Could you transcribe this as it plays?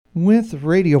With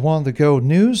Radio on the Go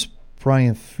News,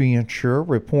 Brian Fincher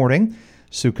reporting.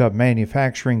 Sukup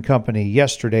Manufacturing Company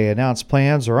yesterday announced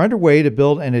plans are underway to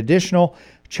build an additional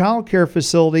child care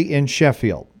facility in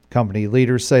Sheffield. Company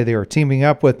leaders say they are teaming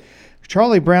up with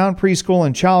Charlie Brown Preschool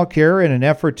and Child Care in an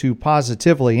effort to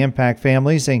positively impact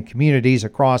families and communities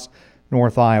across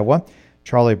North Iowa.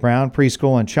 Charlie Brown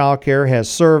Preschool and Child Care has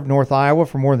served North Iowa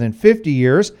for more than 50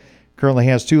 years, currently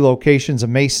has 2 locations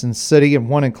in Mason City and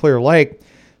 1 in Clear Lake.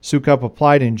 Sukup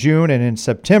applied in June and in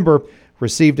September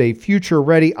received a Future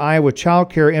Ready Iowa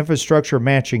Child Care Infrastructure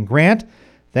Matching Grant.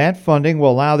 That funding will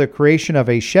allow the creation of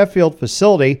a Sheffield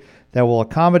facility that will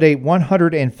accommodate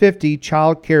 150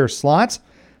 child care slots.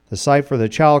 The site for the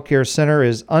Child Care Center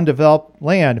is undeveloped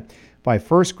land by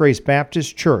First Grace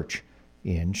Baptist Church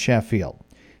in Sheffield.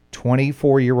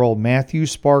 24-year-old Matthew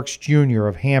Sparks Jr.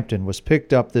 of Hampton was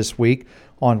picked up this week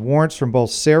on warrants from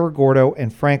both Cerro Gordo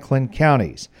and Franklin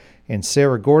counties. In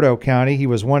Cerro Gordo County, he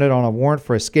was wanted on a warrant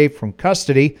for escape from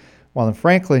custody, while in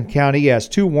Franklin County he has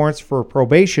 2 warrants for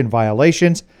probation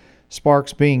violations,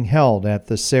 Sparks being held at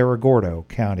the Cerro Gordo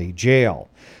County Jail.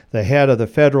 The head of the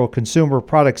Federal Consumer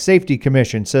Product Safety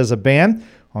Commission says a ban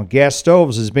on gas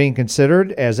stoves is being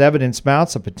considered as evidence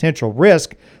mounts a potential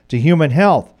risk to human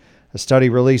health. A study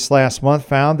released last month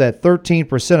found that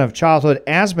 13% of childhood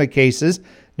asthma cases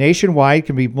nationwide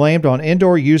can be blamed on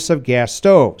indoor use of gas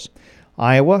stoves.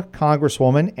 Iowa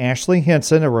Congresswoman Ashley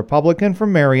Hinson, a Republican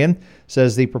from Marion,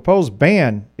 says the proposed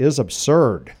ban is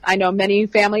absurd. I know many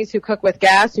families who cook with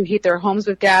gas, who heat their homes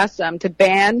with gas. To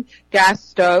ban gas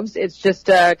stoves, it's just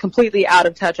a completely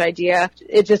out-of-touch idea.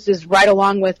 It just is right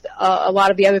along with a lot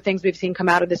of the other things we've seen come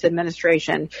out of this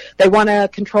administration. They want to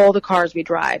control the cars we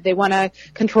drive. They want to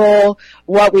control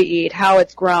what we eat, how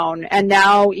it's grown, and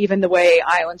now even the way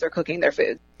Iowans are cooking their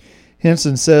food.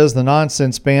 Hinson says the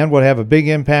nonsense ban would have a big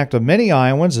impact on many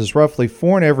Iowans, as roughly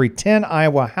 4 in every 10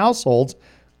 Iowa households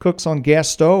cooks on gas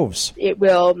stoves. It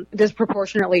will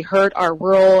disproportionately hurt our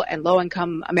rural and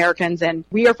low-income Americans, and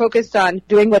we are focused on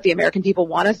doing what the American people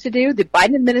want us to do. The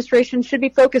Biden administration should be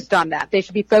focused on that. They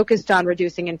should be focused on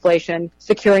reducing inflation,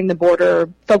 securing the border,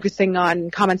 focusing on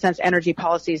common-sense energy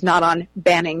policies, not on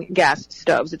banning gas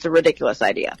stoves. It's a ridiculous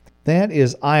idea. That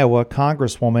is Iowa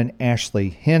Congresswoman Ashley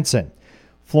Hinson.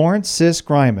 Florence Sis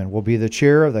Greiman will be the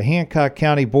chair of the Hancock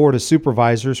County Board of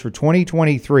Supervisors for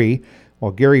 2023,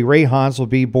 while Gary Rahans will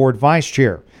be board vice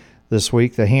chair. This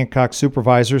week, the Hancock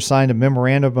supervisors signed a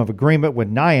memorandum of agreement with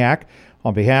NIAC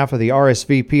on behalf of the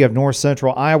RSVP of North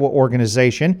Central Iowa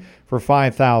organization for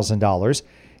 $5,000.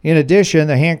 In addition,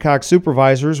 the Hancock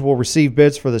supervisors will receive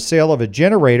bids for the sale of a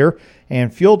generator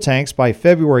and fuel tanks by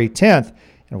February 10th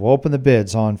and will open the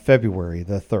bids on February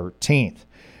the 13th.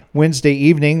 Wednesday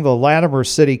evening, the Latimer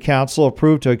City Council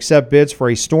approved to accept bids for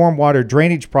a stormwater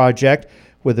drainage project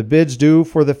with the bids due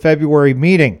for the February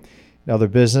meeting. In other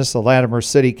business, the Latimer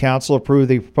City Council approved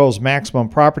the proposed maximum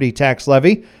property tax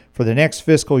levy for the next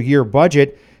fiscal year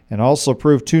budget and also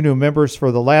approved 2 new members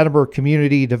for the Latimer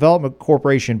Community Development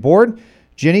Corporation Board,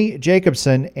 Jenny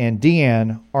Jacobson and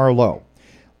Deanne Arlo.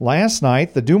 Last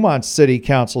night, the Dumont City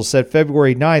Council set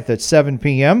February 9th at 7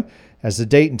 p.m. as the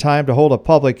date and time to hold a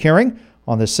public hearing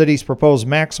on the city's proposed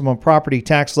maximum property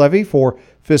tax levy for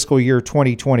fiscal year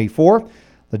 2024.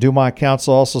 The Dumont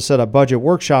Council also set a budget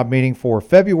workshop meeting for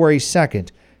February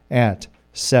 2nd at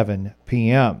 7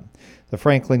 p.m. The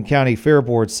Franklin County Fair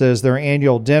Board says their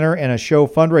annual dinner and a show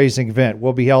fundraising event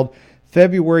will be held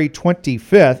February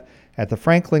 25th at the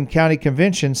Franklin County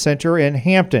Convention Center in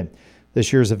Hampton.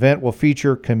 This year's event will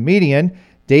feature comedian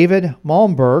David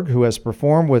Malmberg, who has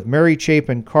performed with Mary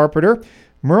Chapin Carpenter,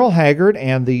 Merle Haggard,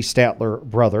 and the Statler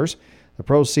Brothers. The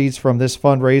proceeds from this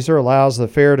fundraiser allows the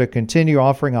fair to continue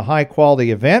offering a high-quality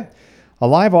event, a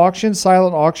live auction,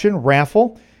 silent auction,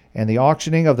 raffle, and the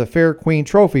auctioning of the Fair Queen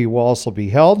Trophy will also be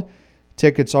held.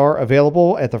 Tickets are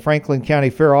available at the Franklin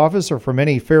County Fair office or from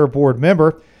any Fair Board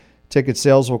member. Ticket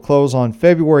sales will close on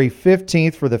February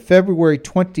 15th for the February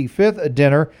 25th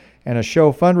dinner and a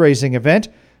show fundraising event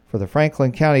for the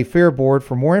Franklin County Fair Board.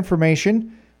 For more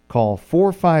information, call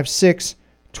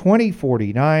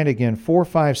 456-2049. Again,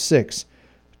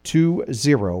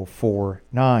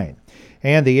 456-2049.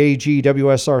 And the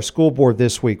AGWSR School Board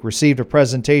this week received a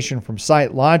presentation from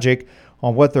SiteLogic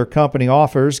on what their company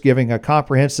offers, giving a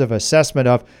comprehensive assessment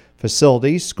of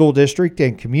facilities, school district,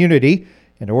 and community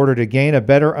in order to gain a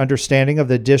better understanding of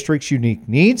the district's unique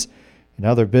needs. In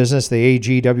other business, the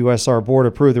AGWSR Board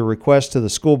approved the request to the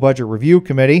School Budget Review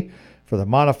Committee for the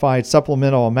modified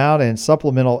supplemental amount and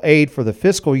supplemental aid for the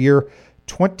fiscal year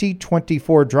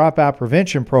 2024 Dropout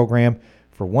Prevention Program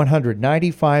for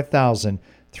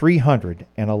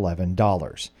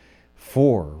 $195,311.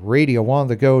 For Radio on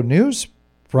the Go News,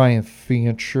 Brian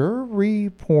Fincher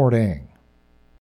reporting.